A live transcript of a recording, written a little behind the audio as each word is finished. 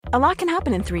A lot can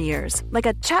happen in 3 years, like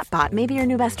a chatbot may be your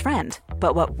new best friend.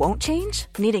 But what won't change?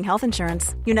 Needing health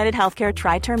insurance. United Healthcare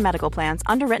Tri-Term Medical Plans,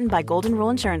 underwritten by Golden Rule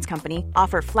Insurance Company,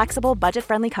 offer flexible,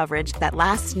 budget-friendly coverage that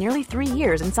lasts nearly 3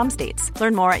 years in some states.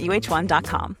 Learn more at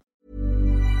uh1.com.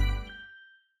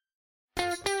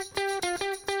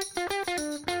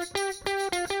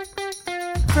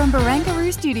 From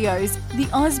Barangaroo Studios, the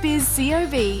AusBiz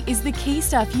COB is the key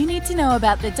stuff you need to know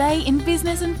about the day in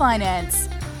business and finance.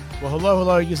 Well,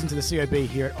 hello. You listen to the COB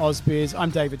here at AusBiz. I'm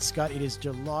David Scott. It is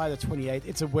July the 28th.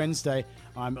 It's a Wednesday.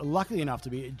 I'm lucky enough to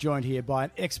be joined here by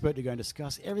an expert to go and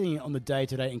discuss everything on the day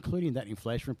today, including that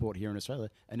inflation report here in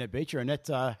Australia. Annette Beecher. Annette,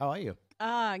 how are you?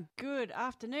 Good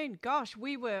afternoon. Gosh,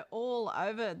 we were all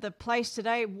over the place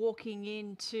today, walking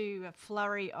into a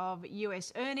flurry of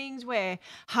US earnings. We're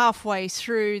halfway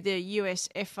through the US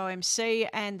FOMC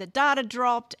and the data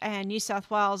dropped and New South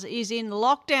Wales is in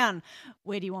lockdown.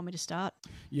 Where do you want me to start?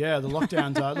 Yeah, the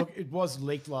lockdowns. Look, it was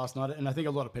leaked last night, and I think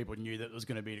a lot of people knew that it was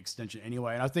going to be an extension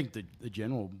anyway. And I think the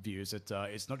general view is that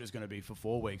it's not just going to be for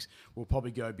 4 weeks. We'll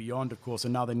probably go beyond, of course,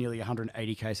 another nearly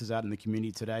 180 cases out in the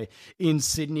community today. In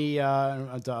Sydney,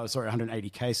 180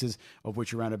 cases, of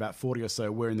which around about 40 or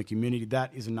so were in the community.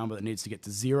 That is a number that needs to get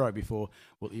to zero before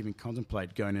we'll even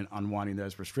contemplate going and unwinding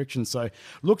those restrictions. So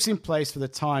looks in place for the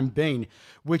time being,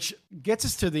 which gets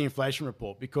us to the inflation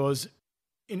report, because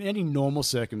in any normal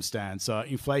circumstance,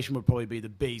 inflation would probably be the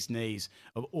bee's knees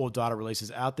of all data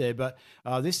releases out there. But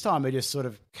this time it just sort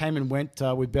of came and went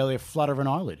with barely a flutter of an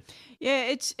eyelid.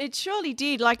 Yeah, it surely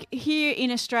did. Like here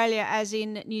in Australia, as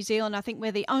in New Zealand, I think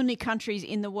we're the only countries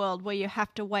in the world where you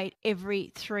have to wait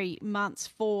every 3 months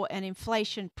for an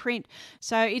inflation print.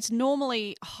 So it's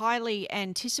normally highly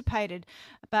anticipated.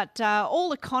 But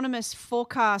all economists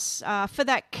forecasts for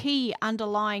that key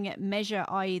underlying measure,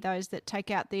 i.e. those that take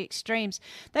out the extremes,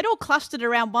 they'd all clustered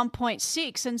around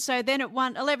 1.6. And so then at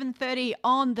 11:30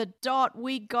 on the dot,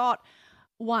 we got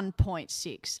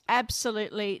 1.6.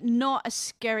 Absolutely not a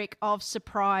skerrick of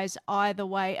surprise either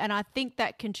way. And I think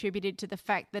that contributed to the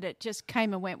fact that it just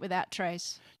came and went without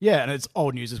trace. Yeah, and it's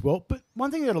old news as well. But one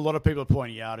thing that a lot of people are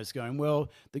pointing out is going, well,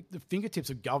 the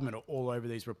fingertips of government are all over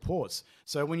these reports.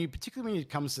 So particularly when it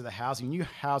comes to the new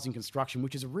housing construction,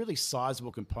 which is a really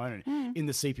sizable component in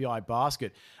the CPI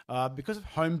basket, because of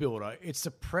home builder, it's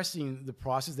suppressing the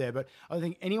prices there. But I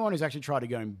think anyone who's actually tried to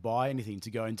go and buy anything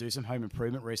to go and do some home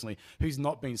improvement recently, who's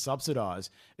not been subsidised,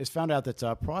 has found out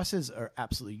that prices are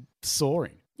absolutely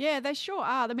soaring. Yeah, they sure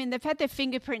are. I mean, they've had their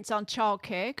fingerprints on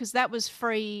childcare because that was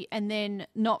free and then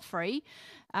not free.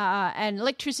 And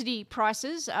electricity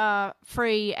prices are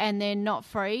free and then not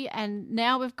free. And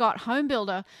now we've got home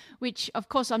builder, which, of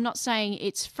course, I'm not saying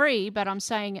it's free, but I'm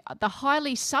saying the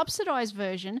highly subsidised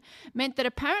version meant that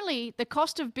apparently the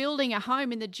cost of building a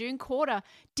home in the June quarter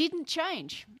didn't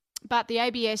change. But the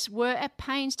ABS were at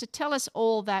pains to tell us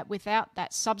all that without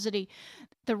that subsidy,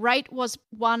 the rate was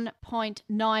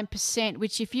 1.9%,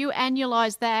 which if you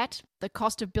annualise that, the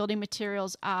cost of building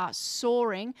materials are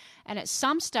soaring. And at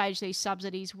some stage, these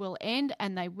subsidies will end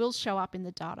and they will show up in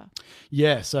the data.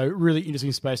 Yeah, so really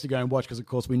interesting space to go and watch because, of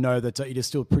course, we know that it is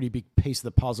still a pretty big piece of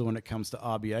the puzzle when it comes to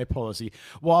RBA policy.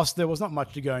 Whilst there was not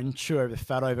much to go and chew over the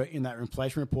fat over in that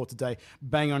inflation report today,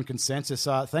 bang on consensus.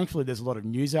 Thankfully, there's a lot of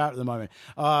news out at the moment.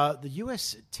 The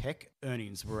US tech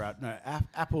earnings were out.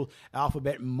 Apple,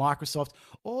 Alphabet, Microsoft,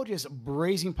 all just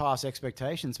breezing past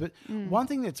expectations. But one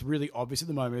thing that's really obvious at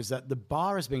the moment is that the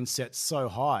bar has been set so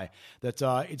high that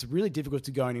it's really difficult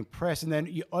to go and impress. And then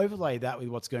you overlay that with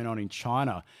what's going on in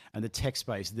China and the tech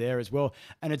space there as well.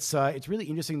 And it's really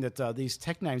interesting that these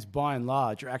tech names, by and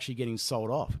large, are actually getting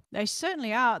sold off. They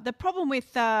certainly are. The problem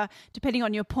with, depending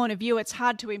on your point of view, it's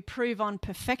hard to improve on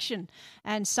perfection.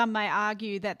 And some may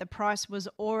argue that the price was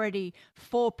already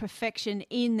for perfection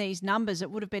in these numbers. It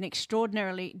would have been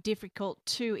extraordinarily difficult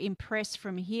to impress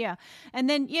from here. And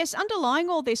then, yes, underlying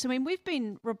all this, I mean, we've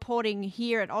been reporting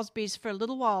here at AusBiz for a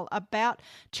little while about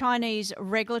Chinese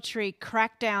regulatory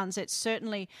crackdowns. It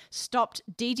certainly stopped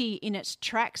Didi in its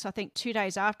tracks, I think 2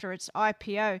 days after its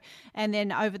IPO, and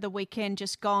then over the weekend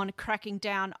just gone cracking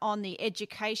down on the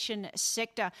education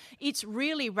sector. It's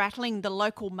really rattling the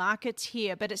local markets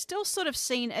here, but it's still sort of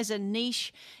seen as a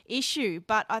niche issue.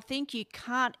 But I think you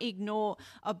can't ignore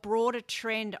a broader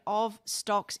trend of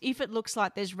stocks if it looks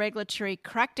like there's regulatory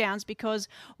crackdowns, because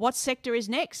what sector is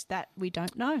next? That we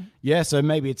don't know. Yeah, so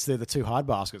maybe it's the two hard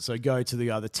baskets. So go to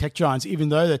the tech giants, even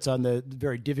though they're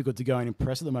very difficult to go and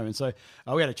impress at the moment. So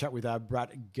we had a chat with Brad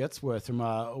Getzworth from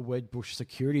Wedbush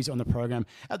Securities on the program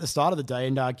at the start of the day,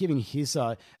 and giving his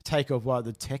take of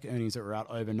the tech earnings that were out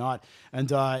overnight.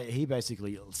 And he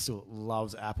basically still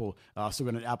loves Apple. Still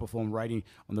got an outperform rating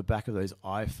on the back of those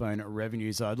iPhone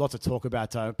revenues. Lots of talk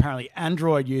about apparently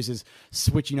Android users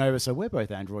switching over. So we're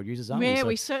both Android users, aren't we? Yeah, So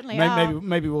we certainly are.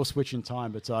 Maybe we'll switch in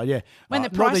time, but yeah. When the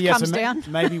price comes down.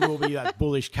 Maybe we'll be that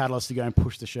bullish catalyst to go and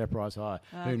push the share price higher.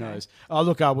 Okay. Who knows?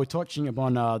 Look, we're touching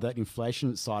upon that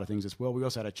inflation side of things as well. We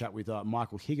also had a chat with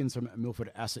Michael Higgins from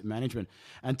Milford Asset Management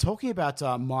and talking about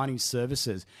mining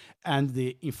services and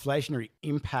the inflationary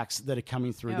impacts that are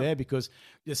coming through there, because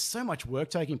there's so much work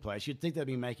taking place. You'd think they'd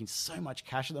be making so much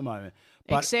cash at the moment.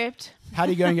 But except, how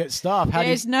do you go and get staff?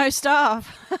 There's no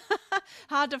staff.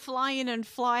 Hard to fly in and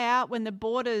fly out when the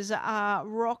borders are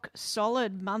rock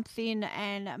solid month in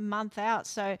and month out.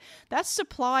 So that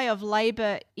supply of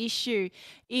labour issue,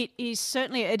 it is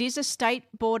a state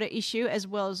border issue as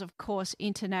well as, of course,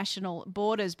 international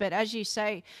borders. But as you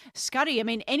say, Scuddy, I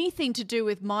mean, anything to do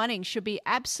with mining should be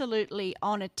absolutely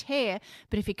on a tear.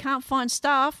 But if you can't find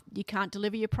staff, you can't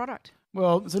deliver your product.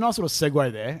 Well, it's a nice little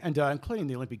segue there, and including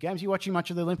the Olympic Games. Are you watching much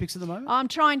of the Olympics at the moment? I'm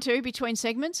trying to, between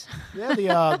segments. Yeah,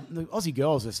 the Aussie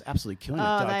girls are absolutely killing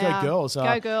it. They go are. girls!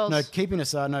 Go girls! Keeping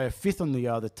us fifth on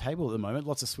the table at the moment.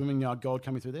 Lots of swimming gold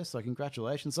coming through there, so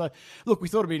congratulations. So, look, we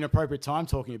thought it'd be an appropriate time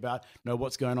talking about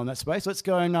what's going on in that space. Let's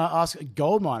go and ask a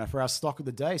gold miner for our stock of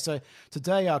the day. So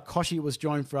today, Koshi was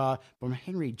joined from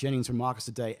Henry Jennings from Marcus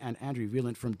Today and Andrew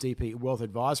Villant from DP Wealth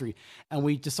Advisory, and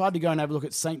we decided to go and have a look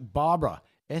at St. Barbara.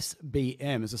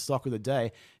 SBM as a stock of the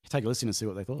day. Take a listen and see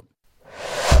what they thought.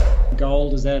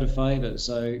 Gold is out of favour,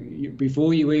 so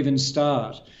before you even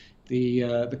start,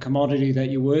 the commodity that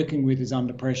you're working with is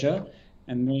under pressure,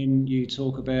 and then you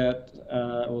talk about,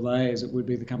 or they, as it would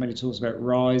be, the company talks about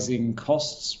rising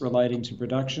costs relating to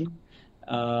production.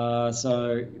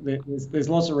 So there's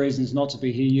lots of reasons not to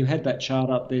be here. You had that chart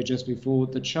up there just before.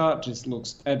 The chart just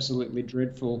looks absolutely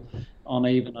dreadful on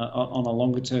a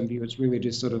longer term view. It's really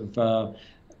just sort of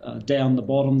down the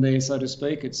bottom there, so to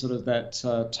speak. It's sort of that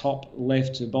top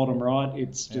left to bottom right.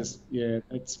 It's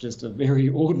just a very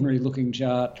ordinary looking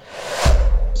chart.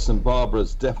 St.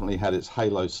 Barbara's definitely had its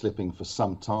halo slipping for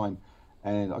some time,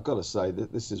 and I've got to say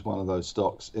that this is one of those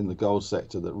stocks in the gold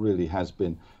sector that really has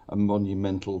been a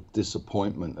monumental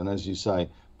disappointment. And as you say,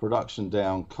 production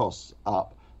down, costs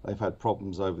up. They've had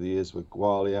problems over the years with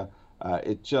Gwalia.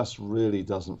 It just really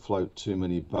doesn't float too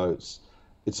many boats.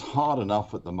 It's hard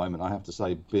enough at the moment, I have to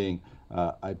say, being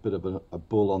a bit of a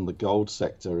bull on the gold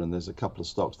sector, and there's a couple of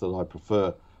stocks that I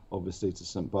prefer, obviously, to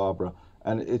St. Barbara,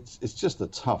 and it's just a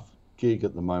tough gig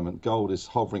at the moment. Gold is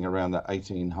hovering around that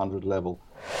 1800 level.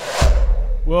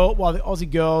 Well, while the Aussie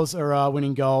girls are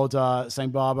winning gold,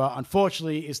 St. Barbara,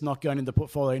 unfortunately, is not going in the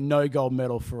portfolio. No gold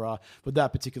medal for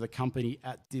that particular company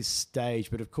at this stage.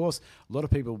 But of course, a lot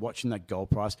of people are watching that gold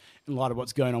price in light of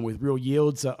what's going on with real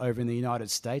yields over in the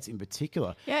United States in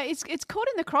particular. Yeah, it's caught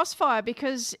in the crossfire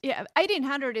because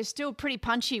 1800 is still pretty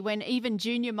punchy when even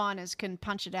junior miners can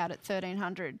punch it out at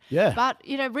 1300. Yeah. But,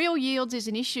 real yields is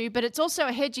an issue, but it's also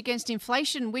a hedge against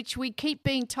inflation, which we keep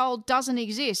being told doesn't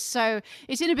exist. So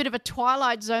it's in a bit of a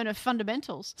twilight zone of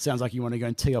fundamentals. Sounds like you want to go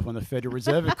and tee off on the Federal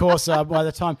Reserve. Of course, by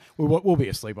the time we'll be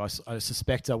asleep, I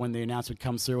suspect, when the announcement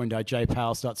comes through and Jay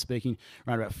Powell starts speaking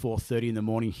around about 4:30 in the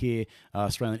morning here,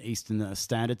 Australian Eastern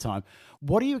Standard Time.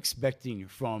 What are you expecting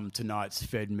from tonight's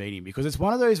Fed meeting? Because it's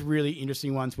one of those really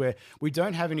interesting ones where we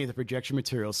don't have any of the projection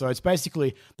material. So it's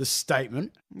basically the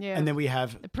statement, and then we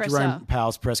have Jerome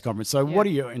Powell's press conference. So what are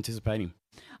you anticipating?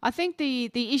 I think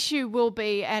the issue will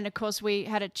be, and of course we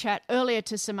had a chat earlier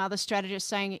to some other strategists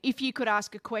saying, if you could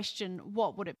ask a question,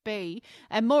 what would it be?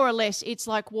 And more or less, it's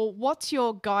like, well, what's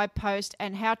your guidepost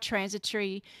and how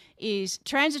transitory is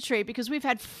transitory? Because we've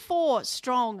had 4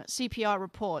 strong CPI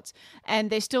reports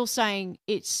and they're still saying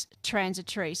it's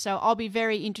transitory. So I'll be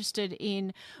very interested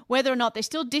in whether or not they're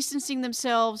still distancing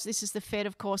themselves. This is the Fed,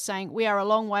 of course, saying we are a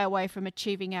long way away from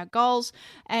achieving our goals,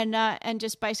 and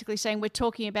just basically saying we're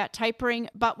talking about tapering,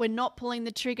 but we're not pulling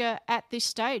the trigger at this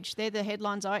stage. They're the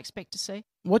headlines I expect to see.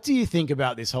 What do you think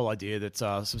about this whole idea that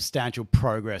substantial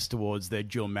progress towards their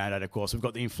dual mandate? Of course, we've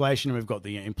got the inflation and we've got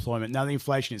the employment. Now, the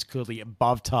inflation is clearly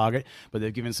above target, but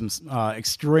they've given some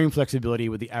extreme flexibility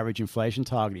with the average inflation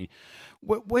targeting.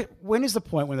 When is the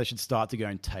point when they should start to go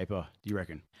and taper, do you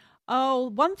reckon? Oh,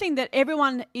 one thing that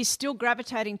everyone is still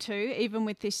gravitating to, even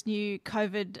with this new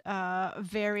COVID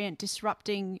variant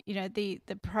disrupting, the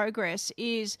progress,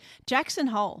 is Jackson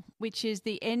Hole, which is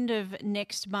the end of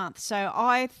next month. So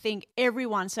I think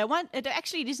everyone.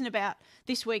 It isn't about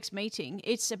this week's meeting.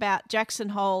 It's about Jackson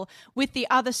Hole with the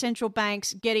other central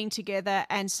banks getting together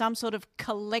and some sort of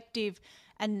collective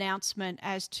announcement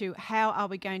as to how are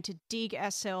we going to dig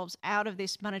ourselves out of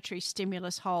this monetary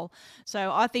stimulus hole.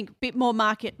 So I think a bit more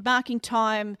marking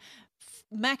time,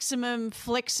 maximum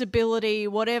flexibility,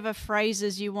 whatever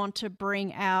phrases you want to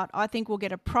bring out. I think we'll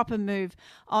get a proper move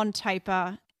on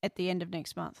taper at the end of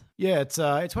next month. Yeah, it's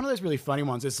one of those really funny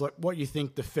ones. It's like what you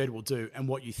think the Fed will do and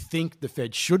what you think the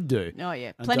Fed should do. Oh,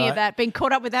 yeah. Plenty of that. Been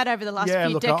caught up with that over the last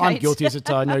few decades. I'm guilty as it.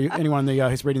 I know anyone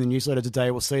who's reading the newsletter today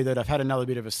will see that I've had another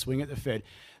bit of a swing at the Fed.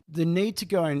 The need to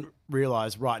go and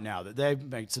realise right now that they've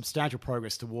made substantial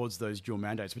progress towards those dual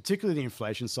mandates, particularly the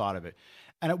inflation side of it.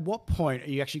 And at what point are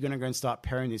you actually going to go and start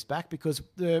paring this back? Because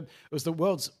it was the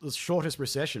world's shortest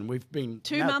recession. We've been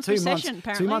 2 months recession,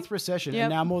 apparently. 2 months recession, yep.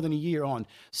 And now more than a year on,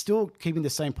 still keeping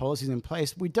the same policies in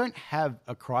place. We don't have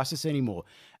a crisis anymore.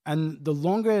 And the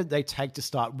longer they take to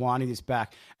start winding this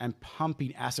back and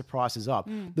pumping asset prices up,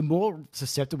 the more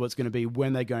susceptible it's going to be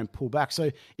when they go and pull back. So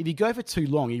if you go for too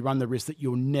long, you run the risk that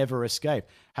you'll never escape.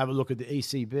 Have a look at the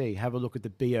ECB, have a look at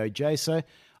the BOJ. So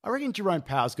I reckon Jerome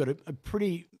Powell's got a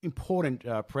pretty important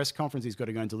press conference he's got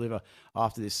to go and deliver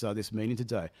after this meeting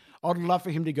today. I'd love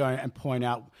for him to go and point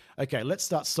out, okay, let's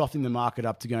start softening the market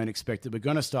up to go and expect that we're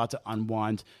going to start to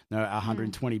unwind our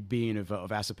 120 billion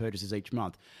of asset purchases each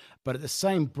month. But at the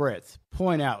same breath,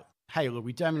 point out, hey, look,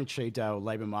 we haven't achieved our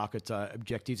labour market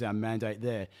objectives, our mandate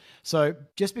there. So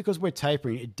just because we're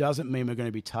tapering, it doesn't mean we're going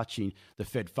to be touching the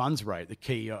Fed funds rate, the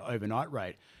key overnight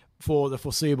rate, for the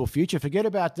foreseeable future. Forget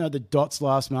about the dots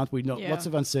last month. We know lots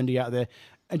of uncertainty out there.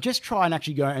 And just try and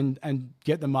actually go and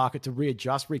get the market to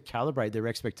readjust, recalibrate their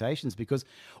expectations, because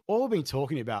all we've been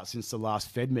talking about since the last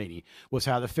Fed meeting was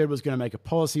how the Fed was going to make a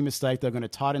policy mistake. They're going to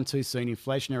tighten too soon.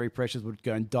 Inflationary pressures would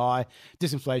go and die.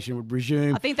 Disinflation would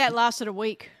resume. I think that lasted a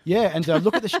week. Yeah, and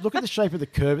look at the shape of the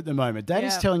curve at the moment. That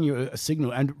is telling you a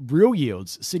signal. And real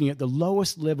yields sitting at the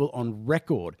lowest level on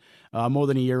record, more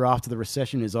than a year after the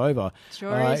recession is over.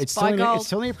 Sure is. It's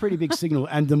telling a pretty big signal.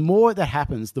 And the more that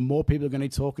happens, the more people are going to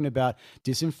be talking about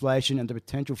disinflation and the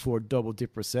potential for a double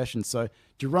dip recession. So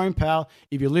Jerome Powell,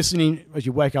 if you're listening as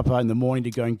you wake up in the morning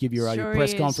to go and give your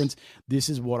press conference, this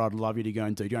is what I'd love you to go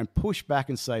and do. Go and push back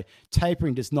and say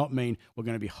tapering does not mean we're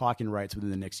going to be hiking rates within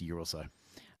the next year or so.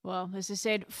 Well, as I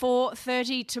said,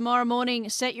 4:30 tomorrow morning,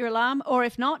 set your alarm. Or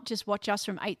if not, just watch us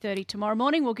from 8:30 tomorrow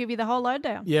morning. We'll give you the whole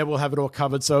lowdown. Yeah, we'll have it all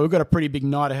covered. So we've got a pretty big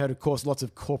night ahead. Of course, lots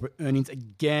of corporate earnings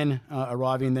again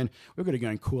arriving. And then we've got to go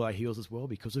and cool our heels as well,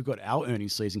 because we've got our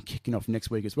earnings season kicking off next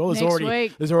week as well.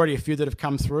 There's already a few that have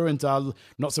come through, and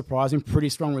not surprising, pretty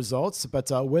strong results.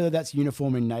 But whether that's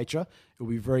uniform in nature, it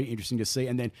will be very interesting to see.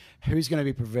 And then who's going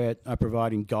to be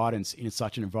providing guidance in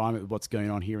such an environment with what's going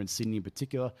on here in Sydney in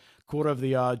particular. Quarter of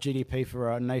the GDP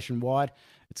for nationwide.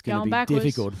 It's going to be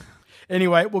difficult.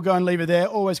 Anyway, we'll go and leave it there.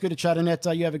 Always good to chat, Annette.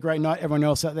 You have a great night. Everyone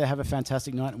else out there, have a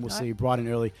fantastic night, and we'll see you bright and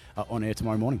early on air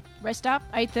tomorrow morning. Rest up,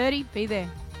 8:30, be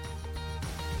there.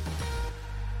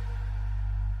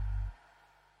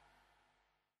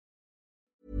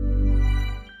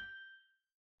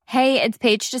 Hey, it's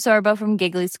Paige DeSorbo from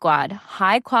Giggly Squad.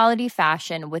 High quality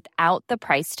fashion without the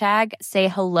price tag. Say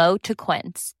hello to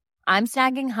Quince. I'm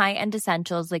snagging high-end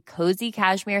essentials like cozy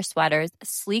cashmere sweaters,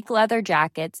 sleek leather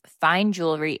jackets, fine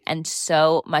jewelry, and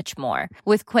so much more.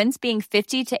 With Quince being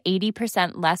 50 to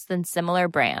 80% less than similar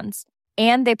brands.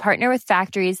 And they partner with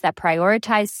factories that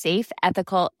prioritize safe,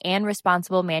 ethical, and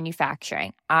responsible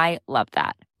manufacturing. I love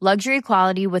that. Luxury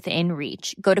quality within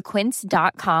reach. Go to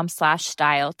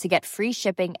quince.com/style to get free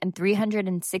shipping and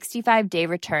 365-day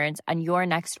returns on your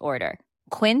next order.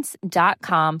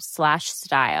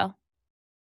 Quince.com/style.